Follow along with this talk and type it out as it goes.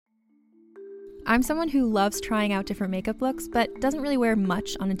I'm someone who loves trying out different makeup looks, but doesn't really wear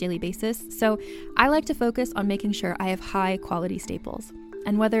much on a daily basis, so I like to focus on making sure I have high quality staples.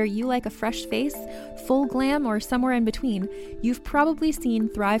 And whether you like a fresh face, full glam, or somewhere in between, you've probably seen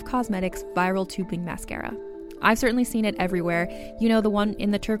Thrive Cosmetics Viral Tubing Mascara. I've certainly seen it everywhere. You know, the one in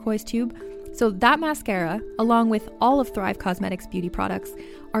the turquoise tube? So that mascara, along with all of Thrive Cosmetics beauty products,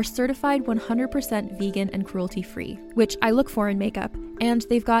 are certified 100% vegan and cruelty-free, which I look for in makeup, and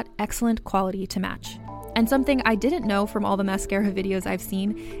they've got excellent quality to match. And something I didn't know from all the mascara videos I've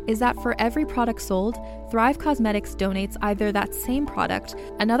seen is that for every product sold, Thrive Cosmetics donates either that same product,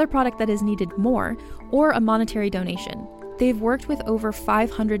 another product that is needed more, or a monetary donation. They've worked with over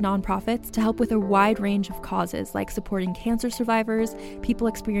 500 nonprofits to help with a wide range of causes like supporting cancer survivors, people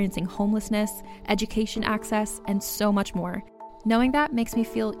experiencing homelessness, education access, and so much more. Knowing that makes me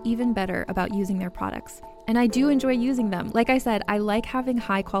feel even better about using their products. And I do enjoy using them. Like I said, I like having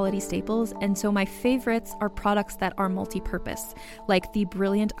high quality staples, and so my favorites are products that are multi-purpose, like the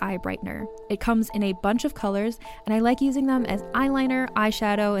Brilliant Eye Brightener. It comes in a bunch of colors, and I like using them as eyeliner,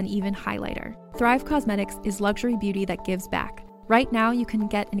 eyeshadow, and even highlighter. Thrive Cosmetics is luxury beauty that gives back. Right now, you can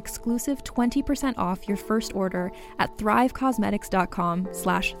get an exclusive 20% off your first order at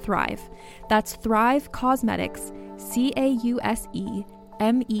thrivecosmetics.com/thrive. That's Thrive Cosmetics,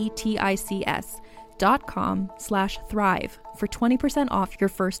 CAUSEMETICS.com/thrive for 20% off your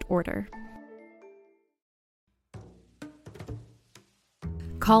first order.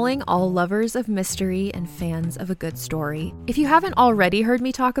 Calling all lovers of mystery and fans of a good story. If you haven't already heard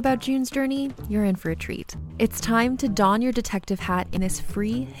me talk about June's Journey, you're in for a treat. It's time to don your detective hat in this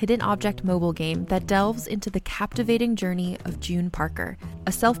free hidden object mobile game that delves into the captivating journey of June Parker,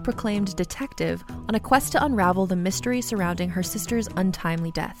 a self-proclaimed detective on a quest to unravel the mystery surrounding her sister's untimely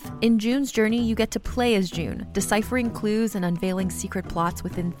death. In June's Journey, you get to play as June, deciphering clues and unveiling secret plots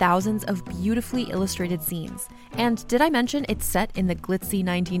within thousands of beautifully illustrated scenes. And did I mention it's set in the glitzy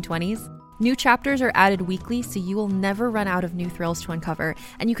 1920s? New chapters are added weekly, so you will never run out of new thrills to uncover,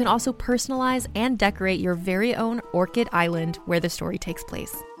 and you can also personalize and decorate your very own Orchid Island where the story takes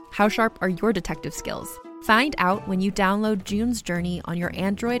place. How sharp are your detective skills? Find out when you download June's Journey on your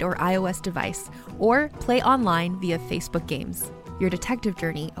Android or iOS device, or play online via Facebook Games. Your detective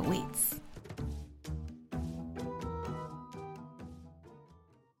journey awaits.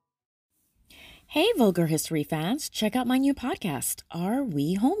 Hey, Vulgar History fans, check out my new podcast, Are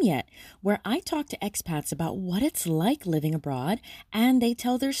We Home Yet?, where I talk to expats about what it's like living abroad, and they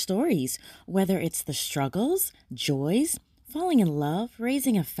tell their stories, whether it's the struggles, joys, falling in love,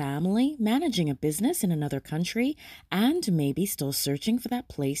 raising a family, managing a business in another country, and maybe still searching for that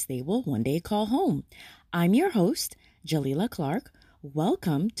place they will one day call home. I'm your host, Jalila Clark.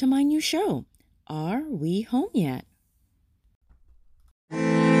 Welcome to my new show, Are We Home Yet?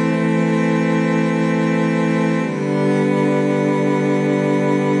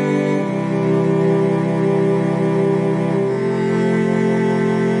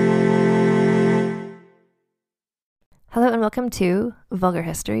 Hello and welcome to Vulgar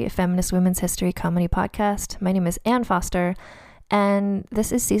History, a feminist women's history comedy podcast. My name is Anne Foster, and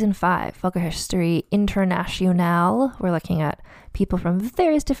this is Season 5, Vulgar History International. We're looking at people from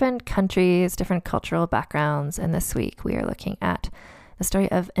various different countries, different cultural backgrounds, and this week we are looking at the story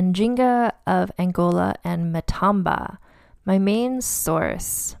of Njinga of Angola and Matamba. My main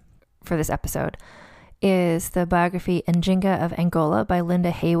source for this episode is the biography Njinga of Angola by Linda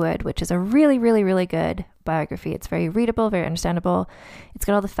Haywood, which is a really, really, really good biography. It's very readable, very understandable. It's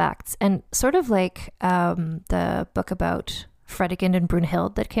got all the facts. And sort of like the book about Fredegund and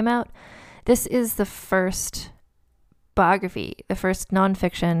Brunhild that came out, this is the first biography, the first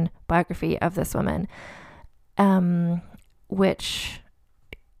nonfiction biography of this woman, which,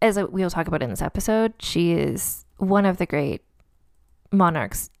 as we'll talk about in this episode, she is one of the great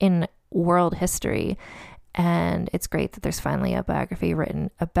monarchs in world history, and it's great that there's finally a biography written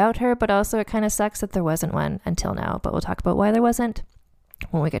about her, but also it kind of sucks that there wasn't one until now, but we'll talk about why there wasn't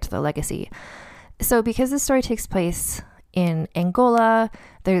when we get to the legacy. So because this story takes place in Angola,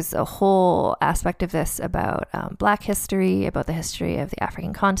 there's a whole aspect of this about Black history, about the history of the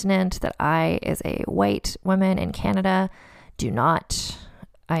African continent that I, as a white woman in Canada, I'm not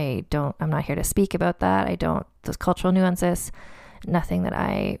here to speak about that. Those cultural nuances, nothing that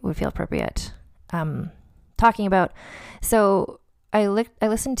I would feel appropriate talking about. So I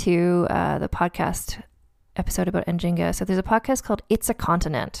listened to the podcast episode about Njinga. So there's a podcast called It's a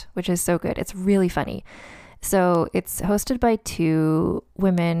Continent, which is so good. It's really funny. So it's hosted by two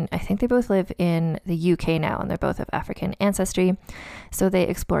women. I think they both live in the UK now, and they're both of African ancestry. So they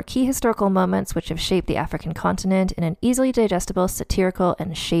explore key historical moments which have shaped the African continent in an easily digestible, satirical,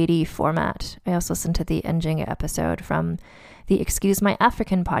 and shady format. I also listened to the Njinga episode from the Excuse My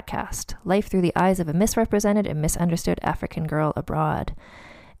African podcast, Life Through the Eyes of a Misrepresented and Misunderstood African Girl Abroad.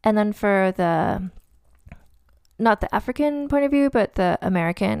 And then for not the African point of view, but the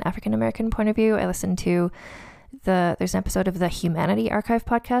African American point of view, I listened to there's an episode of the Humanity Archive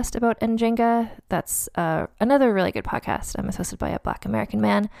podcast about Njinga. That's another really good podcast. It's hosted by a Black American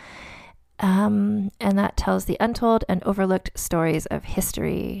man. And that tells the untold and overlooked stories of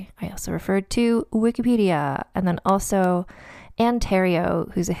history. I also referred to Wikipedia, and then also Anne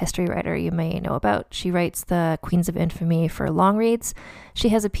Theriault, who's a history writer you may know about. She writes the Queens of Infamy for long reads. She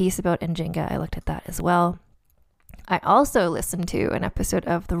has a piece about Njinga. I looked at that as well. I also listened to an episode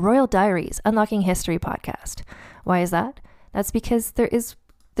of the Royal Diaries, Unlocking History podcast. Why is that? That's because there's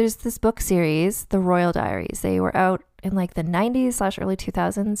this book series, the Royal Diaries. They were out in like the 90s/early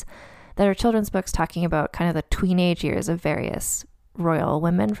 2000s that are children's books talking about kind of the tweenage years of various royal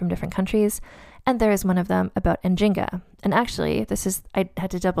women from different countries. And there is one of them about Njinga. And actually, I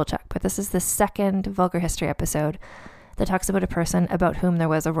had to double check, but this is the second Vulgar History episode that talks about a person about whom there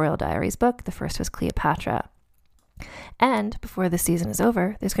was a Royal Diaries book. The first was Cleopatra. And before the season is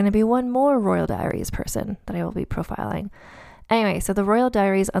over, there's going to be one more Royal Diaries person that I will be profiling. Anyway, so the Royal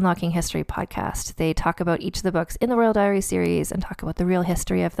Diaries Unlocking History podcast, they talk about each of the books in the Royal Diaries series and talk about the real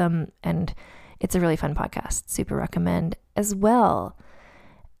history of them. And it's a really fun podcast. Super recommend as well.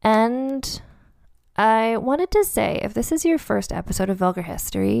 And I wanted to say, if this is your first episode of Vulgar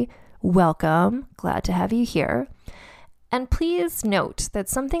History, welcome. Glad to have you here. And please note that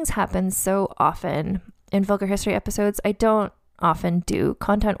some things happen so often in Vulgar History episodes. I don't often do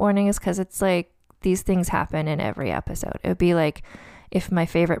content warnings because it's like these things happen in every episode. It would be like if my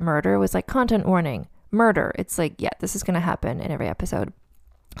favorite murder was like content warning, murder. It's like, yeah, this is going to happen in every episode.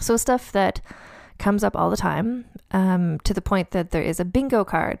 So stuff that comes up all the time, to the point that there is a bingo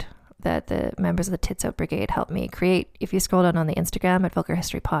card that the members of the Tits Out Brigade helped me create. If you scroll down on the Instagram at Vulgar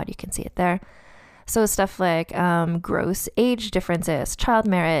History Pod, you can see it there. So stuff like gross age differences, child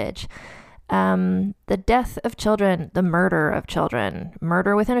marriage, the death of children, the murder of children,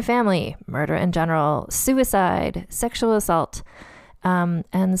 murder within a family, murder in general, suicide, sexual assault,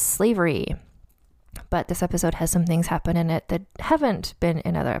 and slavery. But this episode has some things happen in it that haven't been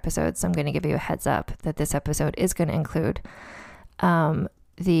in other episodes. So I'm going to give you a heads up that this episode is going to include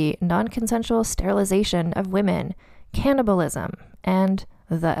the non-consensual sterilization of women, cannibalism, and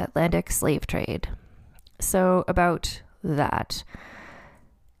the Atlantic slave trade. So about that.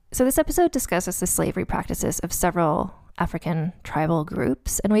 So this episode discusses the slavery practices of several African tribal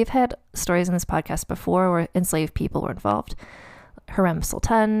groups, and we've had stories in this podcast before where enslaved people were involved. Harem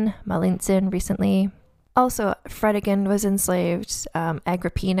Sultan, Malintzin recently. Also, Fredegonde was enslaved.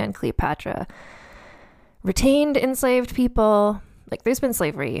 Agrippina and Cleopatra retained enslaved people. Like, there's been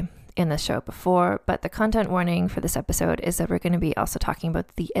slavery in this show before, but the content warning for this episode is that we're going to be also talking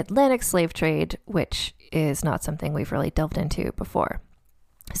about the Atlantic slave trade, which is not something we've really delved into before.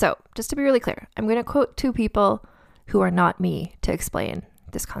 So, just to be really clear, I'm going to quote two people who are not me to explain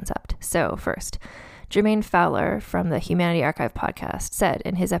this concept. So, first, Jermaine Fowler from the Humanity Archive podcast said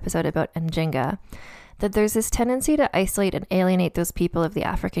in his episode about Njinga that there's this tendency to isolate and alienate those people of the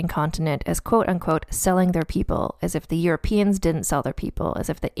African continent as quote unquote selling their people, as if the Europeans didn't sell their people, as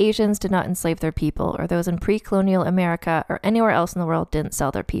if the Asians did not enslave their people, or those in pre-colonial America or anywhere else in the world didn't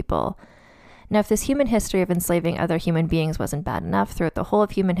sell their people. Now, if this human history of enslaving other human beings wasn't bad enough throughout the whole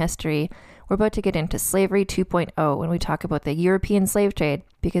of human history, we're about to get into slavery 2.0 when we talk about the European slave trade,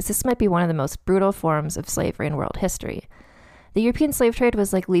 because this might be one of the most brutal forms of slavery in world history. The European slave trade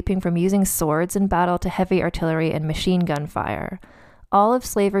was like leaping from using swords in battle to heavy artillery and machine gun fire. All of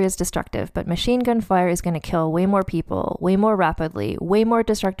slavery is destructive, but machine gun fire is going to kill way more people, way more rapidly, way more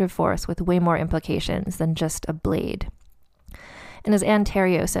destructive force with way more implications than just a blade. And as Anne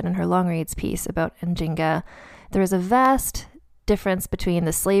Theriault said in her long reads piece about Njinga, there is a vast difference between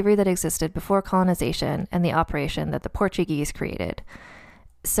the slavery that existed before colonization and the operation that the Portuguese created.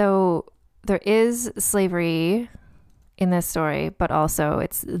 So there is slavery in this story, but also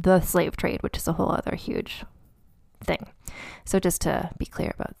it's the slave trade, which is a whole other huge thing. So just to be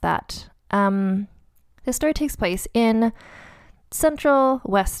clear about that. This story takes place in Central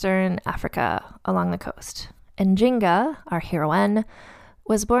Western Africa along the coast. Njinga, our heroine,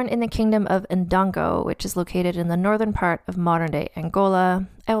 was born in the kingdom of Ndongo, which is located in the northern part of modern-day Angola.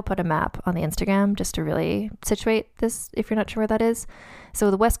 I will put a map on the Instagram just to really situate this if you're not sure where that is.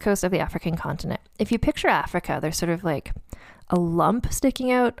 So the west coast of the African continent. If you picture Africa, there's sort of like a lump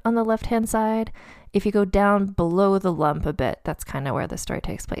sticking out on the left-hand side. If you go down below the lump a bit, that's kind of where the story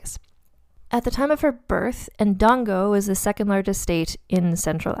takes place. At the time of her birth, Ndongo was the second largest state in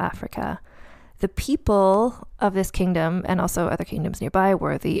Central Africa. The people of this kingdom, and also other kingdoms nearby,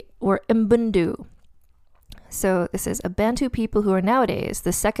 were Mbundu. So this is a Bantu people who are nowadays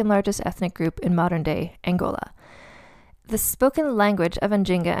the second largest ethnic group in modern-day Angola. The spoken language of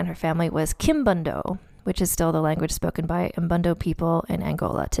Njinga and her family was Kimbundo, which is still the language spoken by Mbundu people in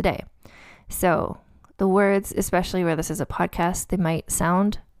Angola today. So the words, especially where this is a podcast, they might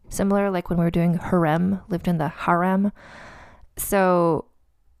sound similar, like when we were doing harem, lived in the harem. So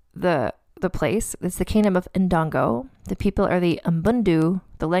the place is the kingdom of Ndongo. The people are the Mbundu.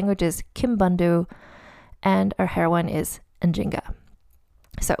 The language is Kimbundu, and our heroine is Njinga.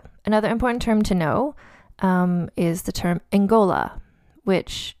 So another important term to know is the term Angola,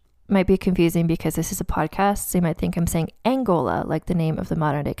 which might be confusing because this is a podcast. So you might think I'm saying Angola, like the name of the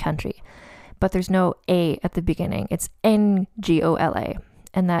modern day country, but there's no A at the beginning. It's Ngola,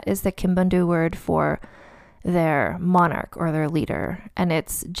 and that is the Kimbundu word for their monarch or their leader, and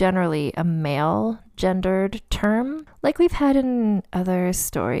it's generally a male gendered term like we've had in other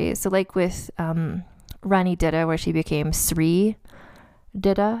stories. So like with Rani Dida, where she became Sri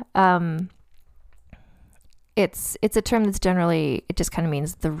Dida, it's a term that's generally, it just kind of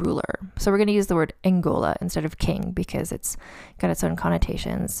means the ruler. So we're going to use the word Angola instead of king because it's got its own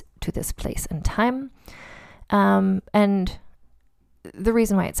connotations to this place and time. And the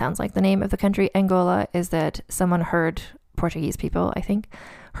reason why it sounds like the name of the country Angola is that someone heard, Portuguese people, I think,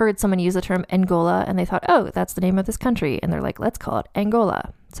 heard someone use the term Angola and they thought, oh, that's the name of this country. And they're like, let's call it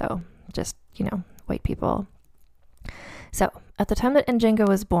Angola. So just, white people. So at the time that Njinga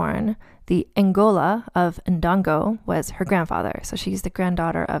was born, the Angola of Ndongo was her grandfather. So she's the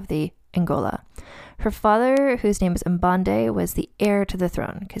granddaughter of the Angola. Her father, whose name is Mbande, was the heir to the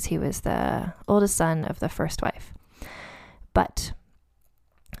throne because he was the oldest son of the first wife.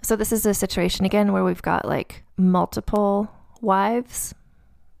 So this is a situation again where we've got like multiple wives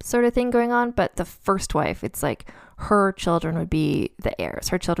sort of thing going on, but the first wife, it's like her children would be the heirs.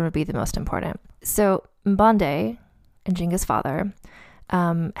 Her children would be the most important. So Mbande, Njinga's father,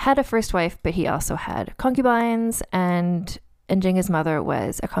 had a first wife, but he also had concubines, and Njinga's mother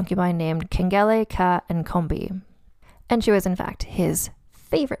was a concubine named Kengele Ka Nkombi. And she was in fact his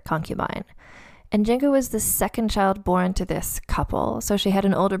favorite concubine. Njinga was the second child born to this couple. So she had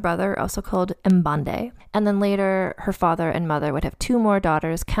an older brother, also called Mbande. And then later, her father and mother would have two more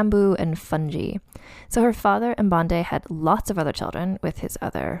daughters, Kambu and Fungi. So her father, Mbande, had lots of other children with his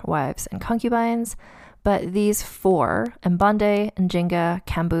other wives and concubines. But these four, Mbande, Njinga,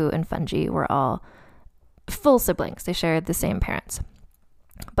 Kambu, and Fungi, were all full siblings. They shared the same parents.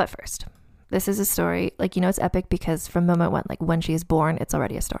 But first, this is a story, it's epic because from moment one, when she is born, it's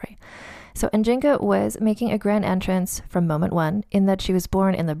already a story. So Njinga was making a grand entrance from moment one in that she was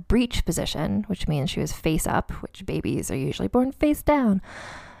born in the breech position, which means she was face up, which babies are usually born face down,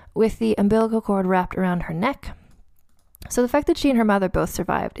 with the umbilical cord wrapped around her neck. So the fact that she and her mother both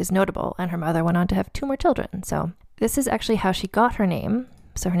survived is notable, and her mother went on to have two more children. So this is actually how she got her name.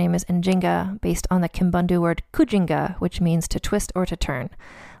 So her name is Njinga, based on the Kimbundu word kujinga, which means to twist or to turn,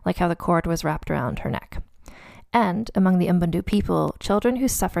 like how the cord was wrapped around her neck. And among the Mbundu people, children who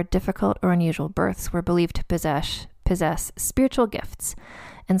suffered difficult or unusual births were believed to possess spiritual gifts.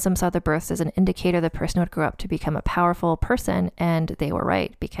 And some saw the births as an indicator the person would grow up to become a powerful person, and they were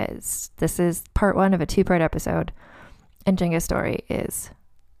right, because this is part one of a two-part episode. And Njinga's story is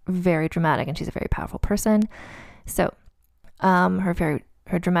very dramatic, and she's a very powerful person. So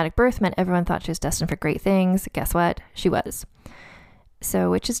her dramatic birth meant everyone thought she was destined for great things. Guess what? She was.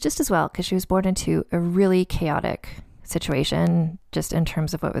 So, which is just as well, because she was born into a really chaotic situation, just in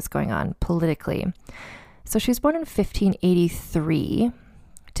terms of what was going on politically. So she was born in 1583.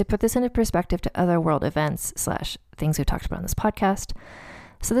 To put this into perspective to other world events / things we've talked about on this podcast.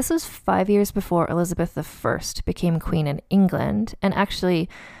 So this was 5 years before Elizabeth I became queen in England. And actually,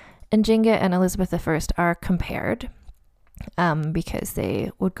 Njinga and Elizabeth I are compared because they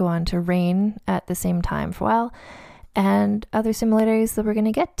would go on to reign at the same time for a while. And other similarities that we're going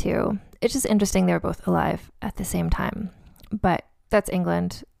to get to. It's just interesting they were both alive at the same time. But that's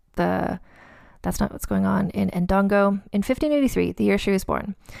England. That's not what's going on in Ndongo. In 1583, the year she was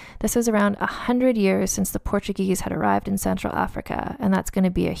born, this was around 100 years since the Portuguese had arrived in Central Africa. And that's going to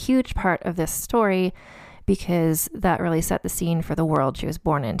be a huge part of this story because that really set the scene for the world she was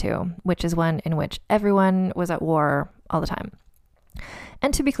born into, which is one in which everyone was at war all the time.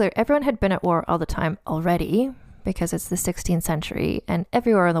 And to be clear, everyone had been at war all the time already, because it's the 16th century, and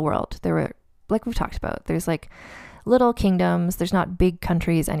everywhere in the world there were, like we've talked about, there's like little kingdoms, there's not big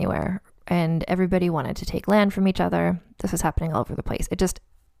countries anywhere, and everybody wanted to take land from each other. This was happening all over the place. It just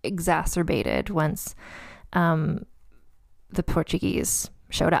exacerbated once the Portuguese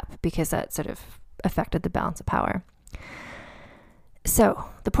showed up, because that sort of affected the balance of power. So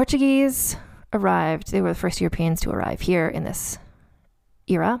the Portuguese arrived. They were the first Europeans to arrive here in this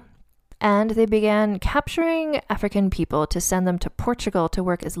era, and they began capturing African people to send them to Portugal to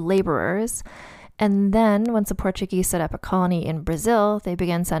work as laborers. And then once the Portuguese set up a colony in Brazil, they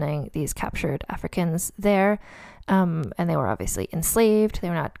began sending these captured Africans there. And they were obviously enslaved. They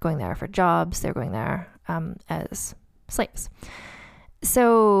were not going there for jobs. They were going there as slaves.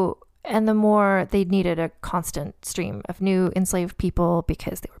 So, and the more they needed a constant stream of new enslaved people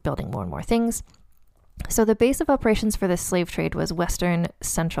because they were building more and more things. So the base of operations for this slave trade was Western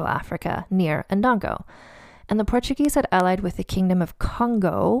Central Africa near Ndongo. And the Portuguese had allied with the Kingdom of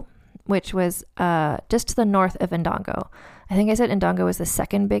Congo, which was just to the north of Ndongo. I think I said Ndongo was the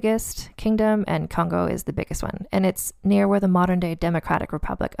second biggest kingdom and Congo is the biggest one. And it's near where the modern day Democratic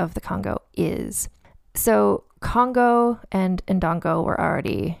Republic of the Congo is. So Congo and Ndongo were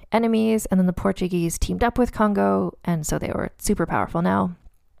already enemies, and then the Portuguese teamed up with Congo, and so they were super powerful now,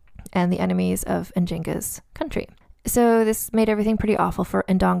 and the enemies of Njinga's country. So this made everything pretty awful for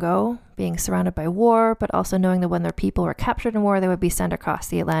Ndongo, being surrounded by war, but also knowing that when their people were captured in war, they would be sent across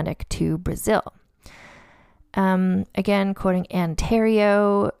the Atlantic to Brazil. Again, quoting Anne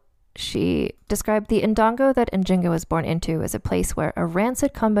Terrio, she described the Ndongo that Njinga was born into as a place where a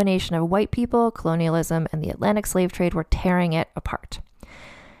rancid combination of white people, colonialism, and the Atlantic slave trade were tearing it apart.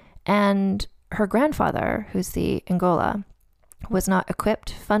 And her grandfather, who's the Angola, was not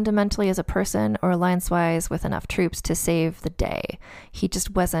equipped fundamentally as a person or alliance-wise with enough troops to save the day. He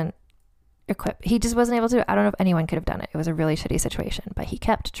just wasn't equipped. He just wasn't able to. I don't know if anyone could have done it. It was a really shitty situation, but he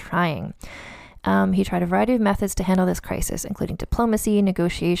kept trying. He tried a variety of methods to handle this crisis, including diplomacy,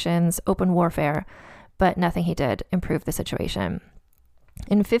 negotiations, open warfare, but nothing he did improved the situation.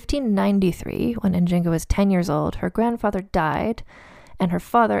 In 1593, when Njinga was 10 years old, her grandfather died, and her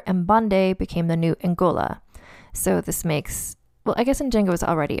father, Mbande, became the new Angola. So this makes, well, I guess Njinga was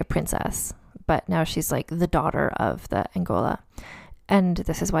already a princess, but now she's like the daughter of the Angola. And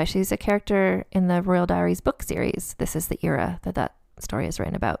this is why she's a character in the Royal Diaries book series. This is the era that story is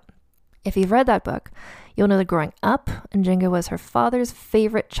written about. If you've read that book, you'll know that growing up, Njinga was her father's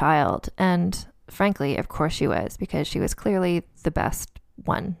favorite child. And frankly, of course she was, because she was clearly the best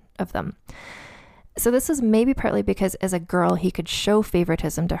one of them. So this is maybe partly because as a girl, he could show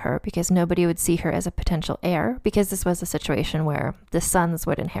favoritism to her because nobody would see her as a potential heir, because this was a situation where the sons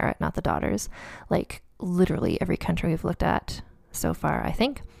would inherit, not the daughters, like literally every country we've looked at so far, I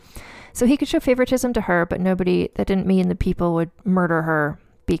think. So he could show favoritism to her, but that didn't mean the people would murder her,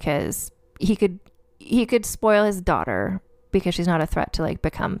 because he could spoil his daughter because she's not a threat to like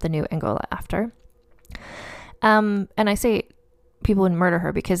become the new Angola after. And I say people would murder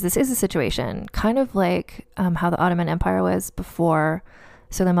her because this is a situation kind of like how the Ottoman Empire was before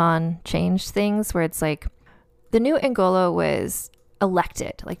Suleiman changed things, where it's like the new Angola was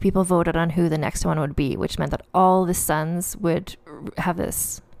elected, like people voted on who the next one would be, which meant that all the sons would have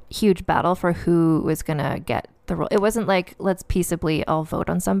this huge battle for who was gonna get the role. It wasn't like, let's peaceably all vote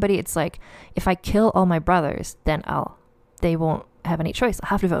on somebody. It's like, if I kill all my brothers, then they won't have any choice. They'll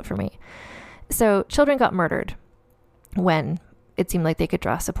have to vote for me. So children got murdered when it seemed like they could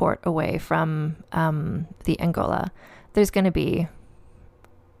draw support away from the Angola. There's going to be,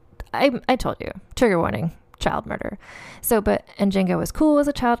 I told you, trigger warning, child murder. So, but Njinga was cool as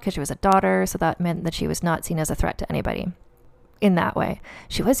a child because she was a daughter. So that meant that she was not seen as a threat to anybody. In that way,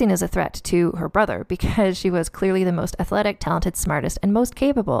 she was seen as a threat to her brother because she was clearly the most athletic, talented, smartest, and most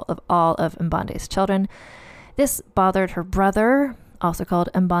capable of all of Mbande's children. This bothered her brother, also called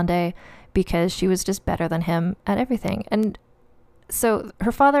Mbande, because she was just better than him at everything. And so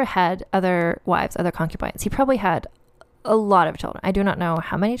her father had other wives, other concubines. He probably had a lot of children. I do not know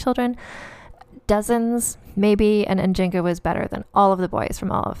how many children, dozens maybe, and Njinga was better than all of the boys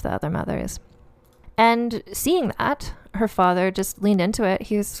from all of the other mothers. And seeing that, her father just leaned into it.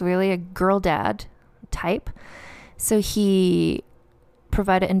 He was really a girl dad type. So he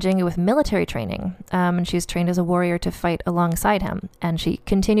provided Njinga with military training, and she was trained as a warrior to fight alongside him. And she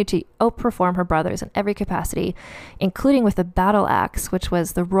continued to outperform her brothers in every capacity, including with the battle axe, which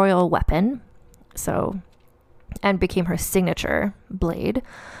was the royal weapon, and became her signature blade.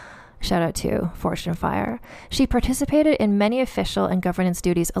 Shout out to Forged in Fire. She participated in many official and governance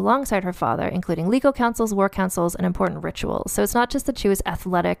duties alongside her father, including legal councils, war councils, and important rituals. So it's not just that she was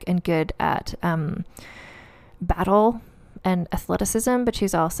athletic and good at battle and athleticism, but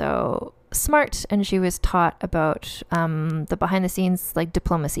she's also smart, and she was taught about the behind the scenes, like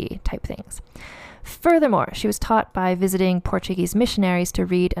diplomacy type things. Furthermore, she was taught by visiting Portuguese missionaries to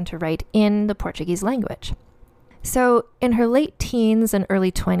read and to write in the Portuguese language. So in her late teens and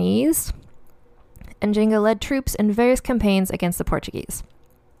early 20s, Njinga led troops in various campaigns against the Portuguese.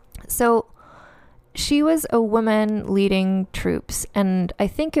 So she was a woman leading troops, and I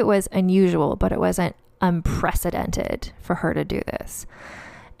think it was unusual, but it wasn't unprecedented for her to do this.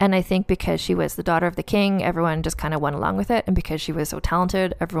 And I think because she was the daughter of the king, everyone just kind of went along with it. And because she was so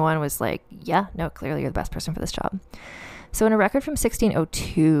talented, everyone was like, yeah, no, clearly you're the best person for this job. So in a record from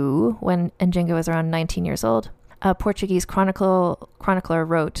 1602, when Njinga was around 19 years old, a Portuguese chronicler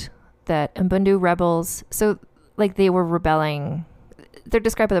wrote that Mbundu rebels, so like they were rebelling, they're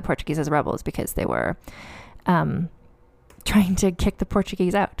described by the Portuguese as rebels because they were trying to kick the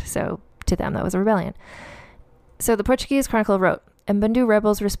Portuguese out. So to them, that was a rebellion. So the Portuguese chronicler wrote, Mbundu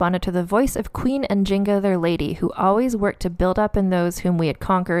rebels responded to the voice of Queen Njinga, their lady, who always worked to build up in those whom we had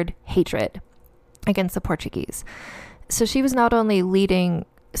conquered hatred against the Portuguese. So she was not only leading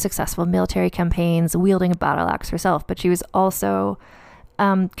successful military campaigns, wielding a battle axe herself, but she was also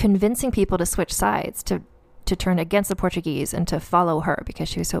convincing people to switch sides, to turn against the Portuguese and to follow her because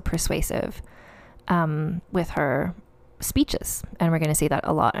she was so persuasive with her speeches. And we're going to see that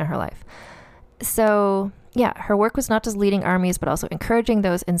a lot in her life. So yeah, her work was not just leading armies, but also encouraging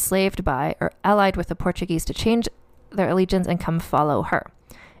those enslaved by or allied with the Portuguese to change their allegiance and come follow her.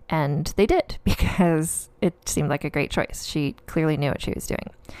 And they did, because it seemed like a great choice. She clearly knew what she was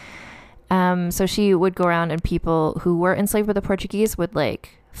doing. So she would go around, and people who were enslaved by the Portuguese would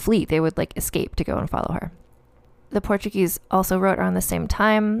like flee. They would like escape to go and follow her. The Portuguese also wrote around the same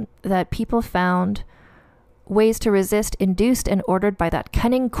time that people found ways to resist, induced and ordered by that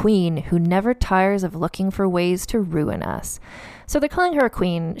cunning queen who never tires of looking for ways to ruin us. So they're calling her a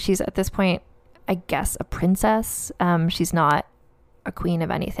queen. She's at this point, I guess, a princess. She's not a queen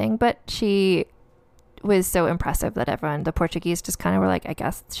of anything, but she was so impressive that the Portuguese just kind of were like, I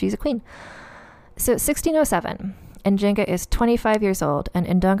guess she's a queen. So 1607, Njinga is 25 years old, and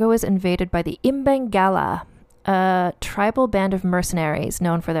Ndongo was invaded by the Imbangala, a tribal band of mercenaries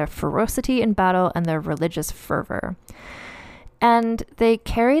known for their ferocity in battle and their religious fervor. And they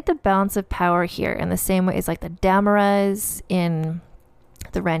carried the balance of power here in the same way as like the Damaras in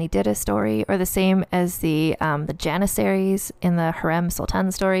the Rani Dida story, or the same as the Janissaries in the Harem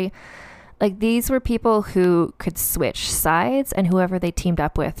Sultan story. Like, these were people who could switch sides, and whoever they teamed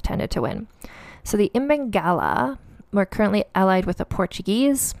up with tended to win. So the Imbangala were currently allied with the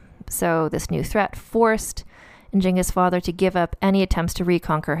Portuguese. So this new threat forced Njinga's father to give up any attempts to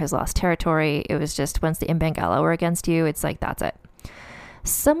reconquer his lost territory. It was just, once the Imbangala were against you, it's like, that's it.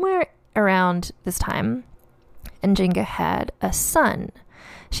 Somewhere around this time, Njinga had a son.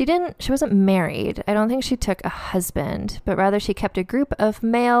 She wasn't married. I don't think she took a husband, but rather she kept a group of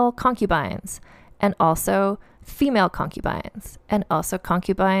male concubines, and also female concubines, and also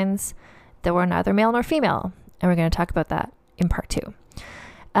concubines that were neither male nor female. And we're going to talk about that in part 2.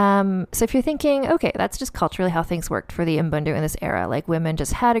 So if you're thinking, okay, that's just culturally how things worked for the Mbundu in this era, like women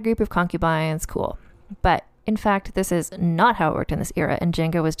just had a group of concubines, cool. But in fact, this is not how it worked in this era. And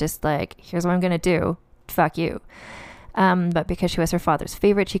Njinga was just like, here's what I'm going to do. Fuck you. But because she was her father's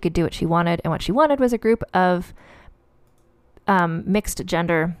favorite, she could do what she wanted. And what she wanted was a group of mixed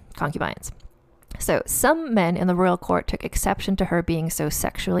gender concubines. So some men in the royal court took exception to her being so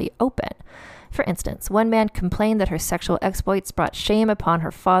sexually open. For instance, one man complained that her sexual exploits brought shame upon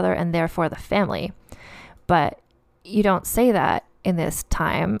her father and therefore the family. But you don't say that in this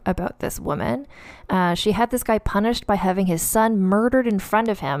time about this woman. She had this guy punished by having his son murdered in front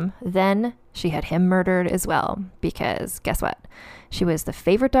of him. Then she had him murdered as well, because guess what? She was the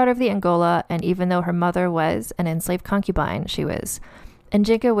favorite daughter of the Angola, and even though her mother was an enslaved concubine,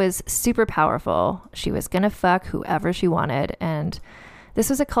 Njinga was super powerful. She was gonna fuck whoever she wanted, and this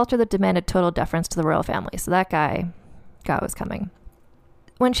was a culture that demanded total deference to the royal family. So that guy got what was coming.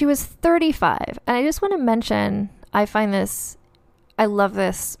 When she was 35, and I just want to mention, I love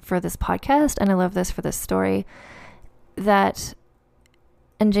this for this podcast, and I love this for this story, that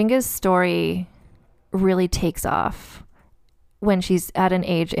Njinga's story really takes off when she's at an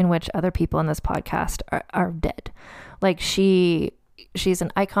age in which other people in this podcast are dead. Like, she's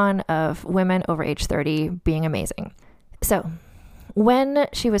an icon of women over age 30 being amazing. So when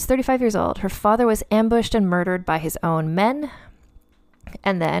she was 35 years old, her father was ambushed and murdered by his own men.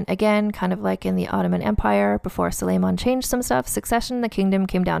 And then again, kind of like in the Ottoman Empire, before Suleiman changed some stuff, succession in the kingdom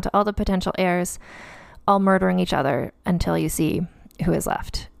came down to all the potential heirs all murdering each other until you see who is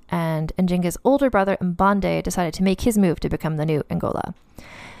left. And Njinga's older brother, Mbande, decided to make his move to become the new Angola.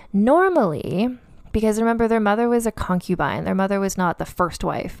 Normally, because remember, their mother was a concubine. Their mother was not the first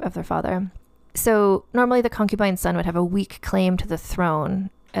wife of their father. So normally the concubine's son would have a weak claim to the throne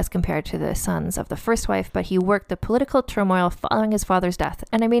as compared to the sons of the first wife, but he worked the political turmoil following his father's death.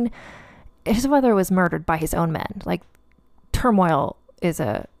 And I mean, his father was murdered by his own men. Like, turmoil is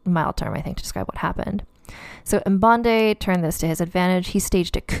a mild term, I think, to describe what happened. So Mbande turned this to his advantage. He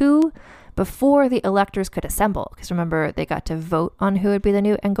staged a coup before the electors could assemble, because remember, they got to vote on who would be the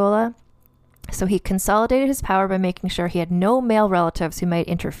new Angola. So he consolidated his power by making sure he had no male relatives who might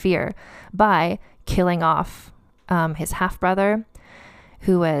interfere by killing off his half-brother,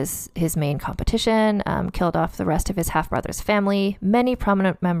 who was his main competition, killed off the rest of his half-brother's family, many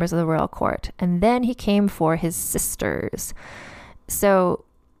prominent members of the royal court, and then he came for his sisters. So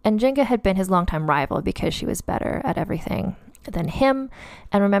Njinga had been his longtime rival because she was better at everything than him.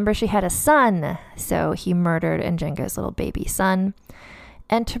 And remember, she had a son, so he murdered Njinga's little baby son.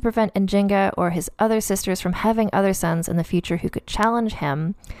 And to prevent Njinga or his other sisters from having other sons in the future who could challenge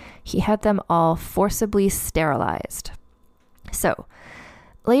him, he had them all forcibly sterilized. So,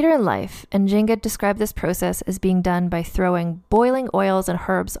 later in life, Njinga described this process as being done by throwing boiling oils and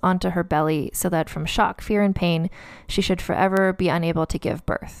herbs onto her belly so that from shock, fear, and pain, she should forever be unable to give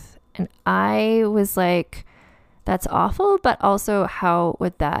birth. And I was like, that's awful, but also how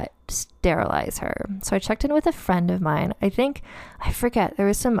would that sterilize her? So I checked in with a friend of mine. I forget, there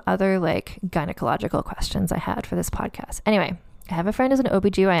was some other like gynecological questions I had for this podcast. Anyway, I have a friend who's an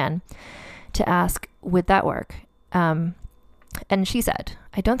OBGYN to ask, would that work? And she said,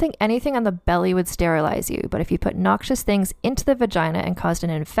 I don't think anything on the belly would sterilize you, but if you put noxious things into the vagina and caused an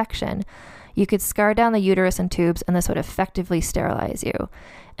infection, you could scar down the uterus and tubes, and this would effectively sterilize you.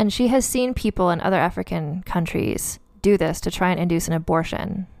 And she has seen people in other African countries do this to try and induce an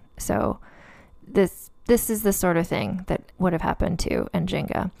abortion. So this is the sort of thing that would have happened to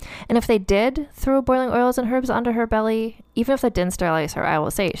Njinga. And if they did throw boiling oils and herbs onto her belly, even if that didn't sterilize her, I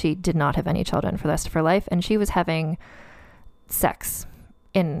will say she did not have any children for the rest of her life, and she was having sex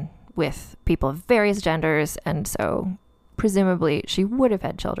with people of various genders, and so presumably she would have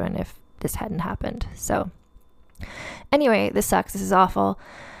had children if this hadn't happened. So anyway, this sucks. This is awful.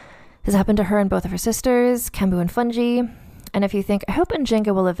 This happened to her and both of her sisters, Kambu and Fungi. And if you think, I hope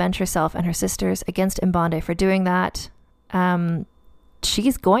Njinga will avenge herself and her sisters against Mbande for doing that,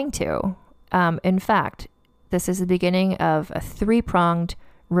 she's going to. In fact, this is the beginning of a 3-pronged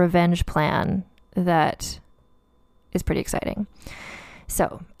revenge plan that is pretty exciting.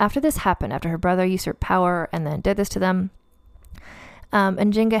 So after this happened, after her brother usurped power and then did this to them,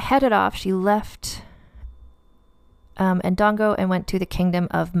 Njinga headed off. She left Ndongo and went to the kingdom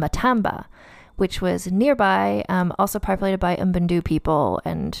of Matamba, which was nearby, also populated by Mbundu people,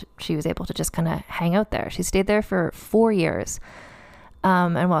 and she was able to just kind of hang out there. She stayed there for 4 years.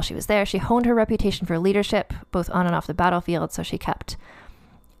 And while she was there, she honed her reputation for leadership, both on and off the battlefield, so she kept...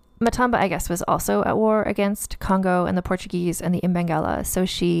 Matamba, I guess, was also at war against Congo and the Portuguese and the Imbangala, so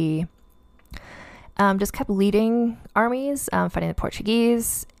she just kept leading armies, fighting the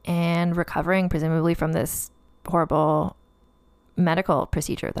Portuguese and recovering, presumably, from this horrible medical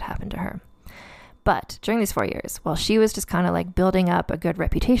procedure that happened to her. But during these 4 years, while she was just kind of like building up a good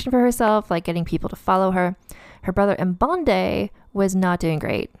reputation for herself, like getting people to follow her, her brother Mbande was not doing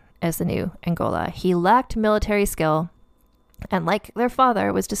great as the new Angola. He lacked military skill, and like their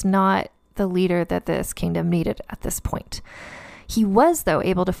father, was just not the leader that this kingdom needed at this point. He was, though,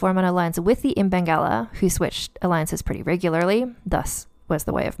 able to form an alliance with the Imbangala, who switched alliances pretty regularly, thus was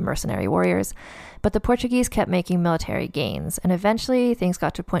the way of mercenary warriors. But the Portuguese kept making military gains, and eventually things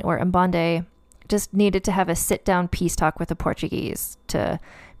got to a point where Mbande just needed to have a sit-down peace talk with the Portuguese to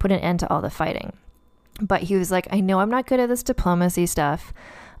put an end to all the fighting. But he was like, I know I'm not good at this diplomacy stuff.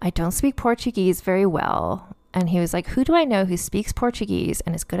 I don't speak Portuguese very well. And he was like, who do I know who speaks Portuguese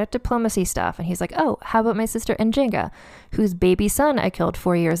and is good at diplomacy stuff? And he's like, oh, how about my sister Njinga, whose baby son I killed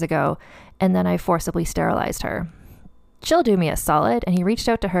 4 years ago, and then I forcibly sterilized her. She'll do me a solid. And he reached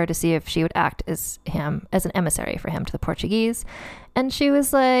out to her to see if she would act as an emissary for him to the Portuguese. And she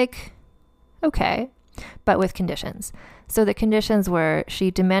was like, okay, but with conditions. So the conditions were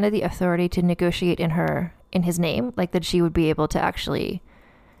she demanded the authority to negotiate in his name, like that she would be able to actually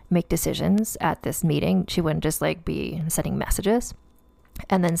make decisions at this meeting. She wouldn't just like be sending messages.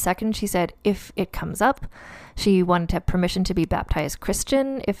 And then second, she said if it comes up, she wanted to have permission to be baptized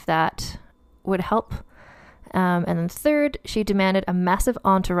Christian, if that would help. And then third, she demanded a massive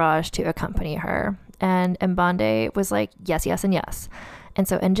entourage to accompany her. And Mbande was like, yes, yes, and yes. And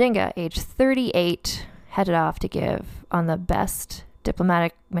so Njinga, age 38, headed off to give on the best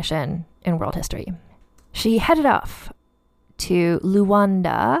diplomatic mission in world history. She headed off to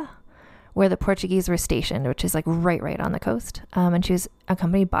Luanda, where the Portuguese were stationed, which is like right on the coast. And she was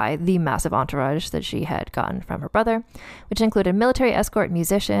accompanied by the massive entourage that she had gotten from her brother, which included military escort,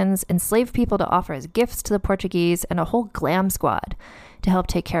 musicians, enslaved people to offer as gifts to the Portuguese, and a whole glam squad to help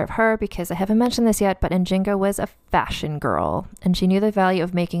take care of her, because I haven't mentioned this yet, but Njinga was a fashion girl, and she knew the value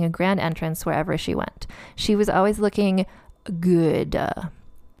of making a grand entrance wherever she went. She was always looking good.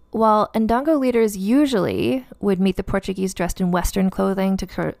 While Ndongo leaders usually would meet the Portuguese dressed in Western clothing,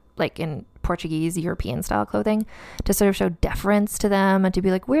 like in Portuguese European style clothing, to sort of show deference to them and to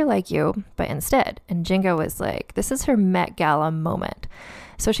be like, we're like you. But instead, Njinga was like, this is her Met Gala moment.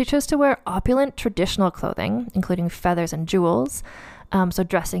 So she chose to wear opulent traditional clothing, including feathers and jewels. So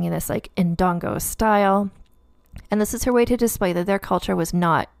dressing in this like Ndongo style. And this is her way to display that their culture was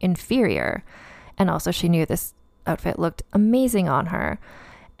not inferior. And also she knew this outfit looked amazing on her.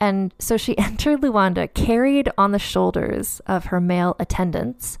 And so she entered Luanda carried on the shoulders of her male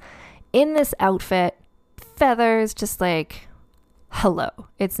attendants in this outfit, feathers, just like, hello,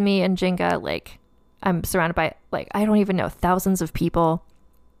 it's me and Njinga. Like, I'm surrounded by, like, I don't even know, thousands of people.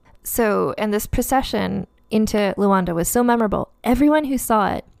 So, and this procession into Luanda was so memorable. Everyone who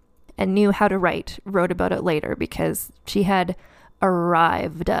saw it and knew how to wrote about it later, because she had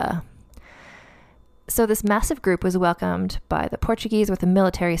arrived. So this massive group was welcomed by the Portuguese with a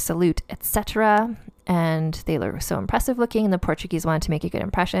military salute, etc. And they were so impressive looking, and the Portuguese wanted to make a good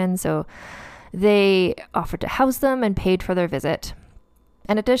impression. So they offered to house them and paid for their visit.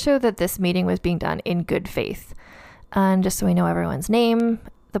 And it does show that this meeting was being done in good faith. And just so we know everyone's name,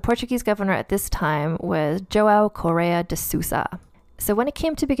 the Portuguese governor at this time was João Correia de Sousa. So when it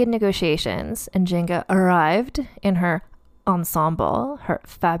came to begin negotiations, Njinga arrived in her ensemble, her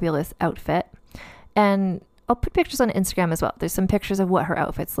fabulous outfit. And I'll put pictures on Instagram as well. There's some pictures of what her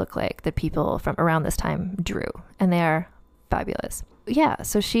outfits look like that people from around this time drew, and they are fabulous. Yeah,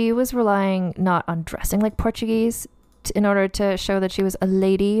 so she was relying not on dressing like Portuguese in order to show that she was a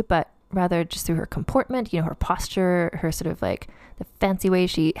lady, but rather just through her comportment, her posture, her sort of like the fancy way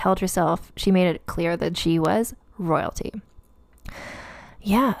she held herself. She made it clear that she was royalty.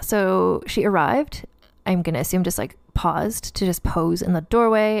 Yeah, so she arrived, I'm going to assume just like paused to just pose in the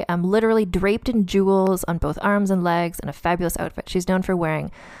doorway. I'm literally draped in jewels on both arms and legs in a fabulous outfit. She's known for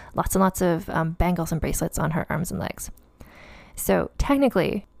wearing lots and lots of bangles and bracelets on her arms and legs. So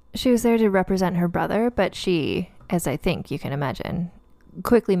technically, she was there to represent her brother, but she, as I think you can imagine,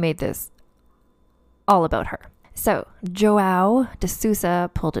 quickly made this all about her. So João de Sousa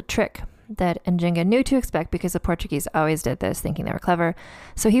pulled a trick that Njinga knew to expect, because the Portuguese always did this, thinking they were clever.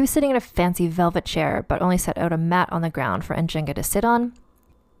 So he was sitting in a fancy velvet chair, but only set out a mat on the ground for Njinga to sit on.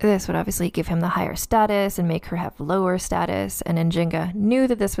 This would obviously give him the higher status and make her have lower status, and Njinga knew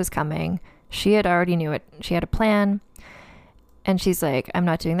that this was coming. She had already knew it. She had a plan, and she's like, I'm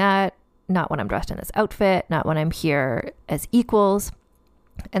not doing that, not when I'm dressed in this outfit, not when I'm here as equals.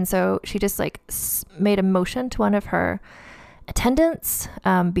 And so she just like made a motion to one of her attendants,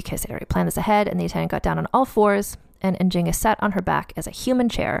 because they'd already planned this ahead, and the attendant got down on all fours, and Njinga sat on her back as a human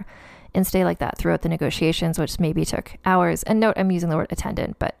chair and stayed like that throughout the negotiations, which maybe took hours. And note, I'm using the word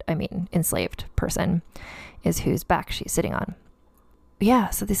attendant, but I mean enslaved person is whose back she's sitting on. Yeah,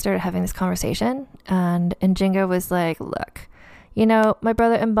 so they started having this conversation, and Njinga was like, look, my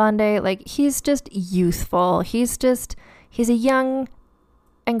brother Mbande, like, he's just youthful. He's a young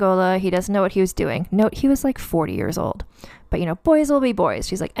Angola. He doesn't know what he was doing. Note, he was like 40 years old. But, boys will be boys.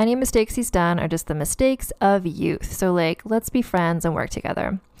 She's like, any mistakes he's done are just the mistakes of youth. So, like, let's be friends and work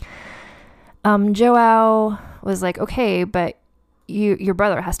together. João was like, okay, but your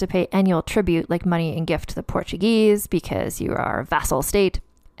brother has to pay annual tribute, like money and gift to the Portuguese, because you are a vassal state.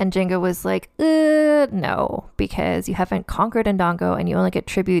 And Njinga was like, no, because you haven't conquered Ndongo, and you only get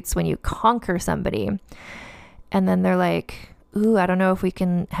tributes when you conquer somebody. And then they're like, I don't know if we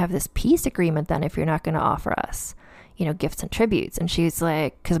can have this peace agreement then if you're not going to offer us, gifts and tributes. And she's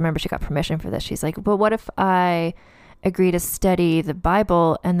like, because remember, she got permission for this. She's like, but what if I agree to study the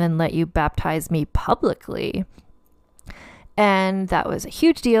Bible and then let you baptize me publicly? And that was a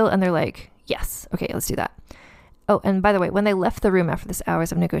huge deal. And they're like, yes, okay, let's do that. Oh, and by the way, when they left the room after this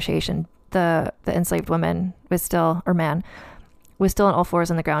hours of negotiation, the enslaved woman was still, or man, was still on all fours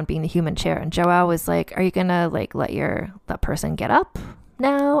on the ground being the human chair. And João was like, are you gonna like let that person get up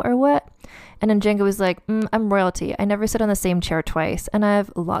now or what? And then Njinga was like, I'm royalty. I never sit on the same chair twice, and I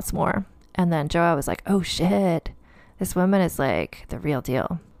have lots more. And then Joao was like, oh shit, this woman is like the real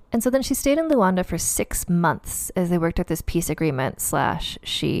deal. And so then she stayed in Luanda for 6 months as they worked out this peace agreement /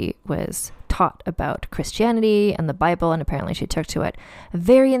 she was taught about Christianity and the Bible, and apparently she took to it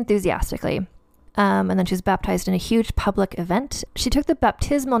very enthusiastically. And then she was baptized in a huge public event. She took the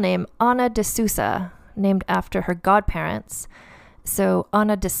baptismal name Ana de Sousa, named after her godparents. So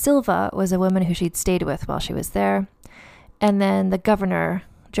Ana de Silva was a woman who she'd stayed with while she was there. And then the governor,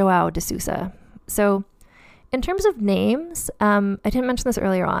 Joao de Sousa. So in terms of names, I didn't mention this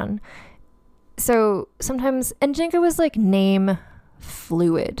earlier on. So sometimes Njinga was like name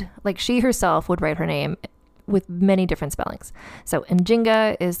fluid. Like she herself would write her name with many different spellings. So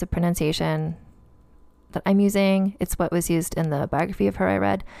Njinga is the pronunciation that I'm using. It's what was used in the biography of her I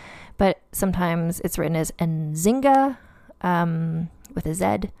read. But sometimes it's written as Nzinga with a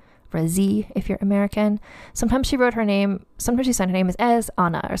Z or a Z if you're American. Sometimes she wrote her name, sometimes she signed her name as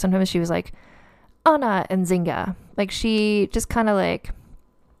Anna, or sometimes she was like Anna Nzinga. Like she just kind of like,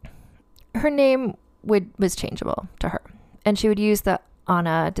 her name was changeable to her. And she would use the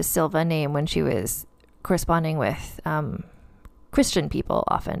Ana de Silva name when she was corresponding with Christian people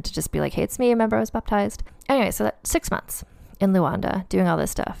often, to just be like, hey, it's me, remember I was baptized. Anyway, so that 6 months in Luanda doing all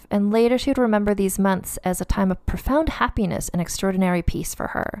this stuff. And later she would remember these months as a time of profound happiness and extraordinary peace for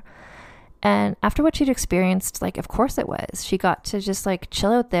her. And after what she'd experienced, like, of course it was. She got to just like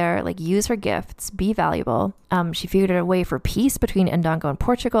chill out there, like use her gifts, be valuable. She figured out a way for peace between Ndongo and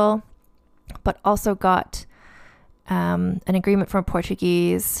Portugal, but also got an agreement from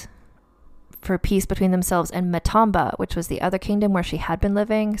Portuguese for peace between themselves and Matamba, which was the other kingdom where she had been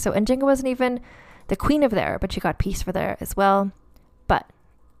living. So Njinga wasn't even the queen of there, but she got peace for there as well. But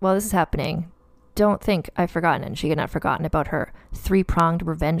while this is happening, don't think I've forgotten, and she had not forgotten about her 3-pronged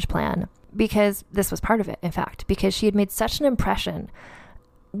revenge plan, because this was part of it, in fact, because she had made such an impression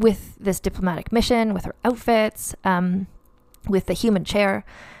with this diplomatic mission, with her outfits, with the human chair,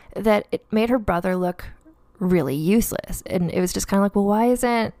 that it made her brother look really useless. And it was just kind of like, well, why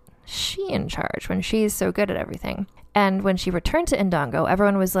isn't she in charge when she's so good at everything? And when she returned to Ndongo,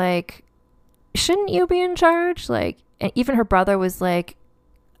 everyone was like, shouldn't you be in charge? Like, and even her brother was like,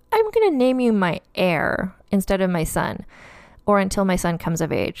 I'm going to name you my heir instead of my son, or until my son comes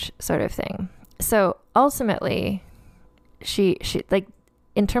of age, sort of thing. So ultimately, she like,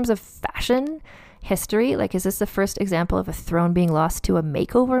 in terms of fashion history, like, is this the first example of a throne being lost to a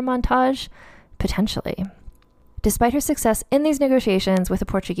makeover montage? Potentially. Despite her success in these negotiations with the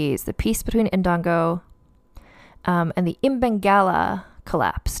Portuguese, the peace between Ndongo and the Imbangala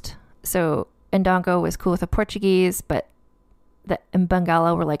collapsed. So Ndongo was cool with the Portuguese, but the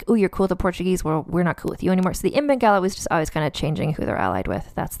Imbangala were like, oh, you're cool with the Portuguese, well, we're not cool with you anymore. So the Imbangala was just always kind of changing who they're allied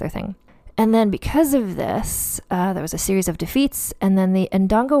with. That's their thing. And then because of this, there was a series of defeats, and then the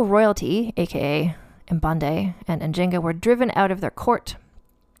Ndongo royalty, aka Mbande and Njinga, were driven out of their court.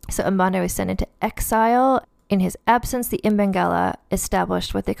 So Mbande was sent into exile. In his absence, the Imbangala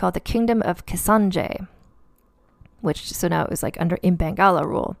established what they called the Kingdom of Kisanje, which, so now it was like under Imbangala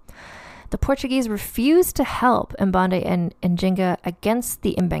rule. The Portuguese refused to help Mbande and Njinga against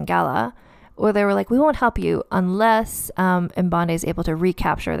the Imbangala, or they were like, we won't help you unless Mbande is able to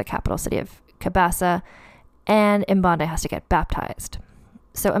recapture the capital city of Kabasa, and Mbande has to get baptized.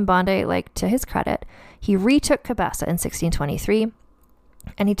 So Mbande, like, to his credit, he retook Kabasa in 1623,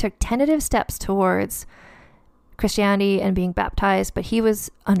 and he took tentative steps towards Christianity and being baptized, but he was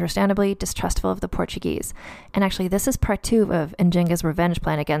understandably distrustful of the Portuguese. And actually, this is part 2 of Njinga's revenge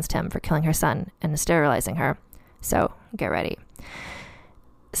plan against him for killing her son and sterilizing her. So get ready.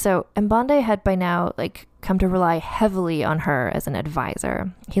 So Mbande had by now like come to rely heavily on her as an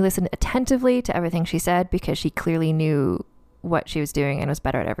advisor. He listened attentively to everything she said because she clearly knew what she was doing and was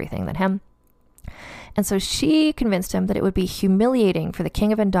better at everything than him. And so she convinced him that it would be humiliating for the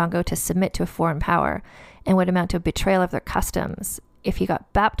king of Ndongo to submit to a foreign power, and would amount to a betrayal of their customs. If he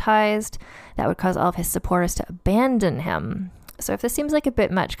got baptized, that would cause all of his supporters to abandon him. So if this seems like a bit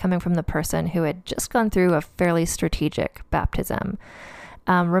much coming from the person who had just gone through a fairly strategic baptism,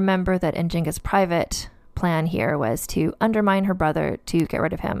 remember that Njinga's private plan here was to undermine her brother to get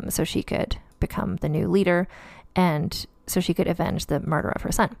rid of him so she could become the new leader, and so she could avenge the murder of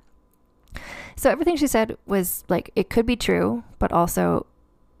her son. So everything she said was like, it could be true, but also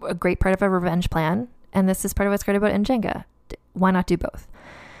a great part of a revenge plan. And this is part of what's great about Njinga. Why not do both?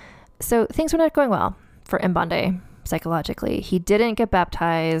 So things were not going well for Mbande psychologically. He didn't get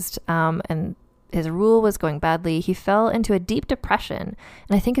baptized, and his rule was going badly. He fell into a deep depression.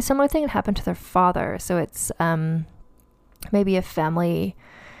 And I think a similar thing had happened to their father. So it's maybe a family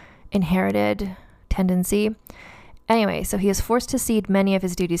inherited tendency. Anyway, so he was forced to cede many of